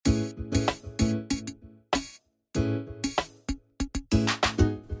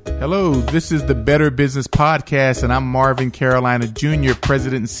Hello, this is the Better Business Podcast, and I'm Marvin Carolina Jr.,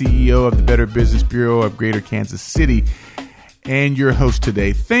 President and CEO of the Better Business Bureau of Greater Kansas City, and your host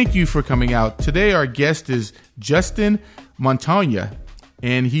today. Thank you for coming out. Today, our guest is Justin Montagna,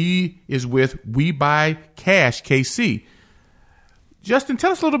 and he is with We Buy Cash KC. Justin,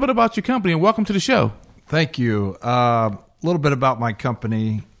 tell us a little bit about your company, and welcome to the show. Thank you. A little bit about my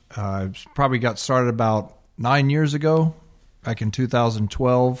company. I probably got started about 9 years ago, back in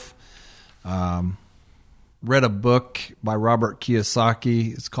 2012. Read a book by Robert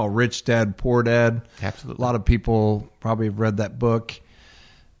Kiyosaki. It's called Rich Dad, Poor Dad. Absolutely. A lot of people probably have read that book.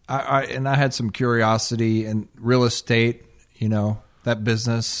 I had some curiosity in real estate, that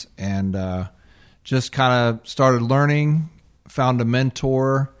business, and just kind of started learning, found a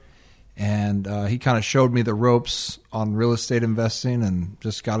mentor, and he kind of showed me the ropes on real estate investing and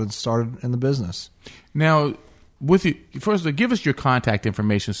just got it started in the business. Now, with you, first, give us your contact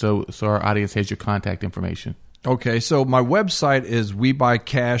information so our audience has your contact information. Okay, so my website is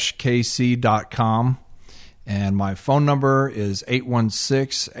webuycashkc.com, and my phone number is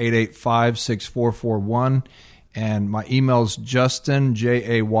 816-885-6441, and my email is Justin,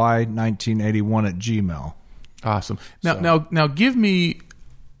 JAY1981 at Gmail. Awesome. Now, give me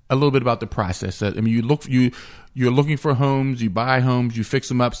a little bit about the process. I mean, you're looking for homes, you buy homes, you fix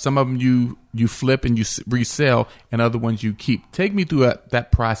them up. Some of them you flip and you resell, and other ones you keep. Take me through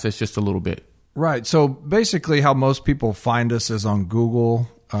that process just a little bit. Right. So basically how most people find us is on Google,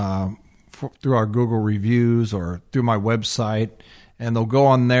 through our Google reviews or through my website, and they'll go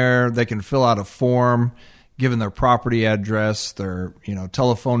on there. They can fill out a form, given their property address, their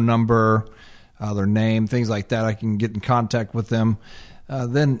telephone number, their name, things like that. I can get in contact with them.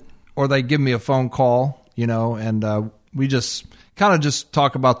 Or they give me a phone call, and we just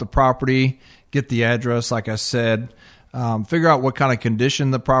talk about the property, get the address, like I said, figure out what kind of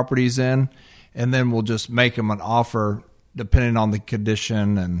condition the property's in, and then we'll just make them an offer depending on the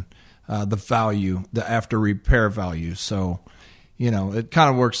condition and the value, the after repair value. So, it kind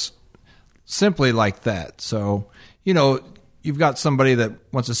of works simply like that. So, you've got somebody that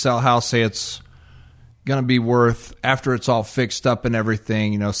wants to sell a house, say it's going to be worth, after it's all fixed up and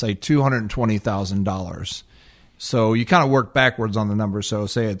everything, say $220,000. So you kind of work backwards on the number. So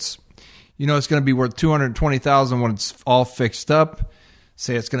say it's, it's going to be worth $220,000 when it's all fixed up.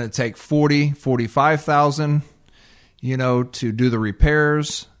 Say it's going to take $45,000, to do the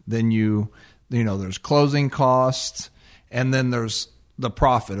repairs. Then there's closing costs, and then there's the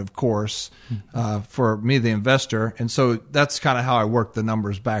profit, of course, for me, the investor. And so that's kind of how I work the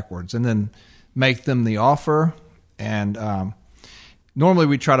numbers backwards, and then make them the offer. And normally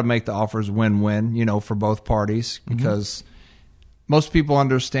we try to make the offers win-win, for both parties, because most people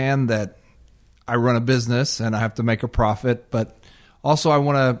understand that I run a business and I have to make a profit, but also I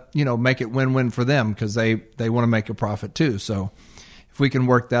want to, make it win-win for them because they want to make a profit too. So if we can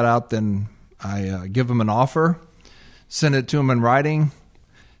work that out, then I give them an offer, send it to them in writing.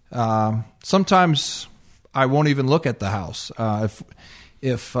 Sometimes I won't even look at the house.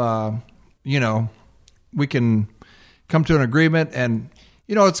 If we can come to an agreement, and,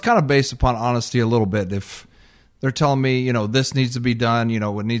 it's kind of based upon honesty a little bit. If they're telling me, this needs to be done,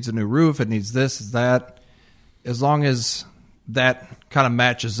 it needs a new roof, it needs this, that, as long as that kind of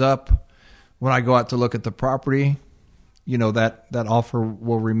matches up when I go out to look at the property, that offer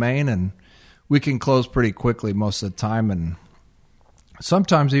will remain, and we can close pretty quickly most of the time, and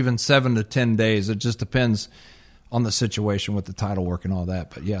sometimes even 7 to 10 days. It just depends on the situation with the title work and all that.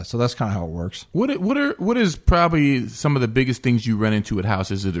 But yeah, so that's kind of how it works. What is probably some of the biggest things you run into at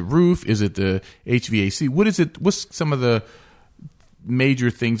house? Is it the roof? Is it the HVAC? What's some of the major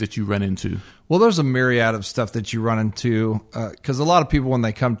things that you run into? Well, there's a myriad of stuff that you run into, because a lot of people, when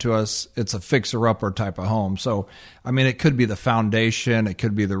they come to us, it's a fixer-upper type of home. So, it could be the foundation, it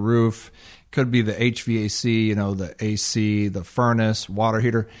could be the roof, it could be the HVAC, the AC, the furnace, water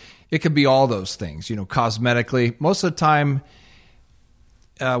heater. It could be all those things, cosmetically. Most of the time,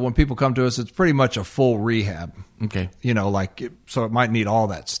 when people come to us, it's pretty much a full rehab. Okay. So it might need all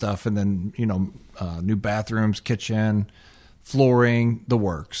that stuff. And then, new bathrooms, kitchen, flooring, the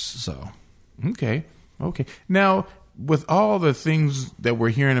works. So. Okay. Now, with all the things that we're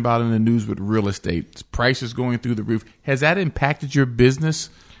hearing about in the news with real estate, prices going through the roof, has that impacted your business?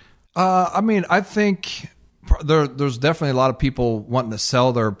 I think there's definitely a lot of people wanting to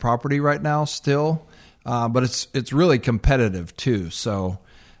sell their property right now still, but it's really competitive too. So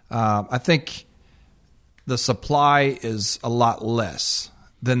I think the supply is a lot less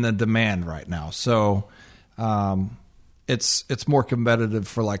than the demand right now. So it's more competitive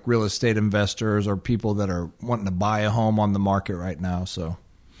for like real estate investors or people that are wanting to buy a home on the market right now. So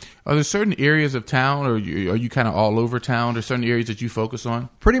Are there certain areas of town, or are you kind of all over town? Or certain areas that you focus on?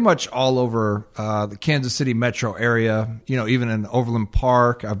 Pretty much all over the Kansas City metro area. Even in Overland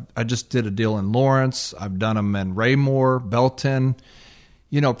Park. I just did a deal in Lawrence. I've done them in Raymore, Belton.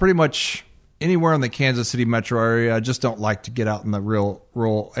 Pretty much anywhere in the Kansas City metro area. I just don't like to get out in the real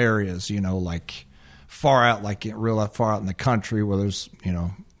rural areas. Like far out, real far out in the country where there's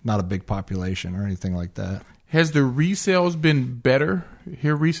not a big population or anything like that. Has the resales been better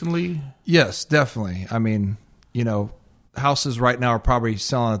here recently? Yes, definitely. I mean, houses right now are probably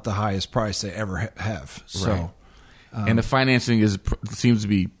selling at the highest price they ever have. So, right. And the financing seems to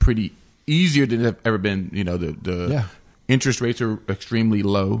be pretty easier than it's ever been. The interest rates are extremely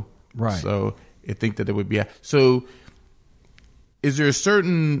low. Right. So I think that it would be. So is there a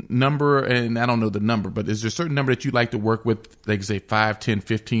certain number, and I don't know the number, but is there a certain number that you like to work with, like say 5, 10,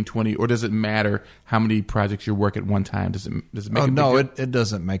 15, 20, or does it matter how many projects you work at one time? Does it make a difference? No, it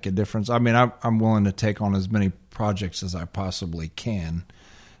doesn't make a difference. I mean, I'm willing to take on as many projects as I possibly can.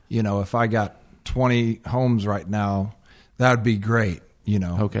 If I got 20 homes right now, that would be great,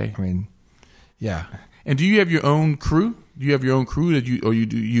 Okay. I mean, yeah. And do you have your own crew? Do you have your own crew that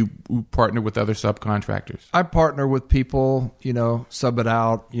you partner with other subcontractors? I partner with people, sub it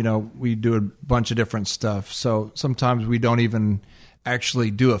out. We do a bunch of different stuff. So sometimes we don't even actually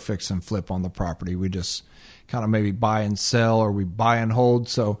do a fix and flip on the property. We just kind of maybe buy and sell, or we buy and hold.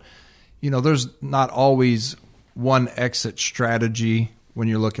 So, there's not always one exit strategy when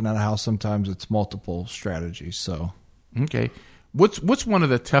you're looking at a house. Sometimes it's multiple strategies. So, okay. What's one of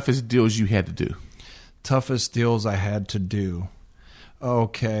the toughest deals you had to do? Toughest deals I had to do.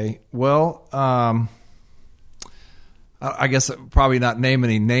 Okay. Well, I guess probably not name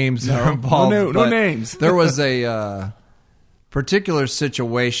any names that are involved. No names. There was a particular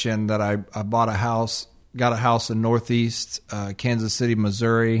situation that I got a house in Northeast Kansas City,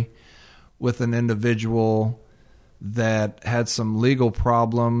 Missouri, with an individual that had some legal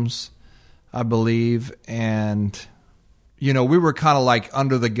problems, I believe, and we were kind of like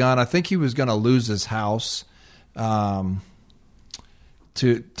under the gun. I think he was going to lose his house to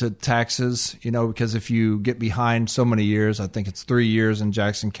taxes, because if you get behind so many years, I think it's 3 years in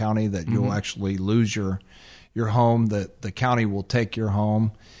Jackson County that you'll actually lose your home, that the county will take your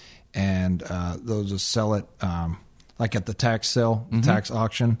home and they'll just sell it like at the tax sale, tax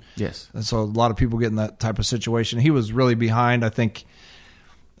auction. Yes. And so a lot of people get in that type of situation. He was really behind. I think,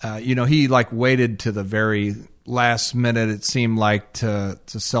 he like waited to the very last minute, it seemed like, to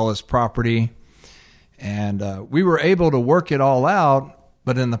sell his property. And we were able to work it all out,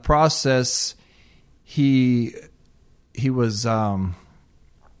 but in the process, he was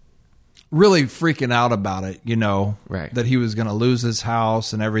really freaking out about it, right, that he was going to lose his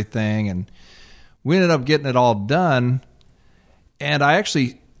house and everything. And we ended up getting it all done. And I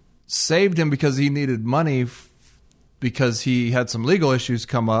actually saved him because he needed money because he had some legal issues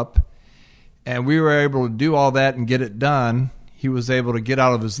come up. And we were able to do all that and get it done. He was able to get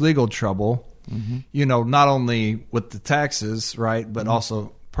out of his legal trouble, not only with the taxes, right, but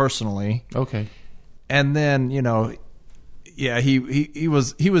also personally. Okay. And then, he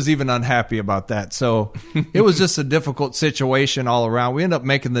was even unhappy about that. So it was just a difficult situation all around. We ended up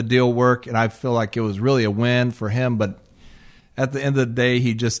making the deal work, and I feel like it was really a win for him. But at the end of the day,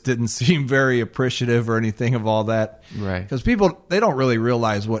 he just didn't seem very appreciative or anything of all that. Right. Because people, they don't really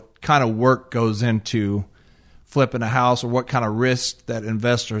realize what kind of work goes into flipping a house, or what kind of risk that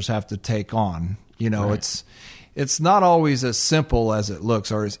investors have to take on. Right. It's not always as simple as it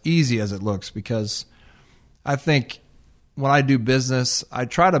looks, or as easy as it looks, because I think when I do business, I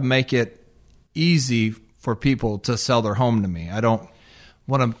try to make it easy for people to sell their home to me. I don't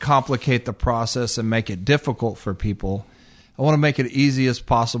want to complicate the process and make it difficult for people. I want to make it easy as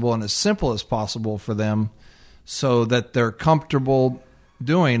possible and as simple as possible for them, so that they're comfortable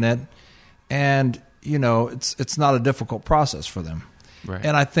doing it, and it's not a difficult process for them. Right.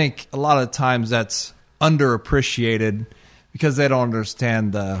 And I think a lot of times that's underappreciated because they don't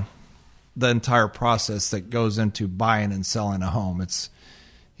understand the entire process that goes into buying and selling a home. It's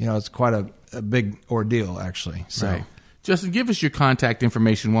quite a big ordeal, actually. So, right. Justin, give us your contact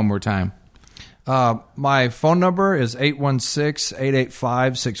information one more time. My phone number is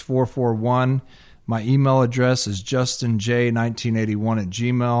 816-885-6441. My email address is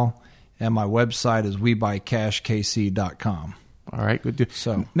justinj1981@gmail.com, and my website is webuycashkc.com. All right, good deal.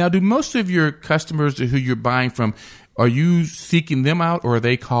 So now, do most of your customers who you're buying from, are you seeking them out, or are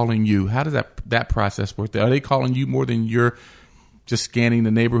they calling you? How does that process work? Are they calling you more than you're just scanning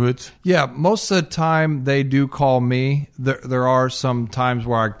the neighborhoods? Yeah, most of the time they do call me. There are some times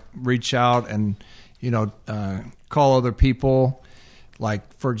where I reach out and call other people.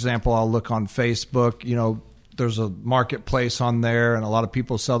 Like, for example, I'll look on Facebook, there's a marketplace on there, and a lot of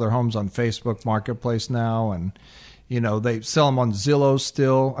people sell their homes on Facebook Marketplace now, and they sell them on Zillow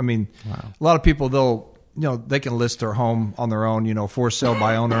still. I mean, wow. A lot of people, they can list their home on their own, for sale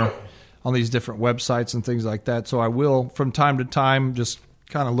by owner on these different websites and things like that. So I will, from time to time, just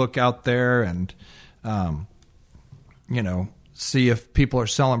kind of look out there and, see if people are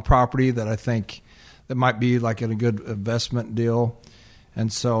selling property that I think that might be like a good investment deal.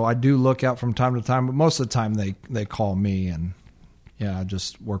 And so I do look out from time to time, but most of the time they call me, and I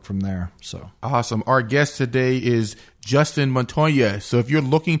just work from there. So awesome. Our guest today is Justin Montoya. So if you're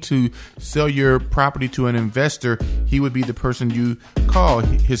looking to sell your property to an investor, he would be the person you call.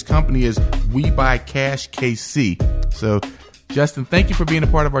 His company is We Buy Cash KC. So Justin, thank you for being a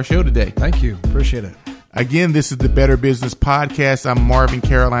part of our show today. Thank you. Appreciate it. Again, this is the Better Business Podcast. I'm Marvin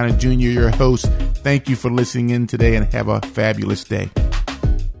Carolina Jr., your host. Thank you for listening in today, and have a fabulous day.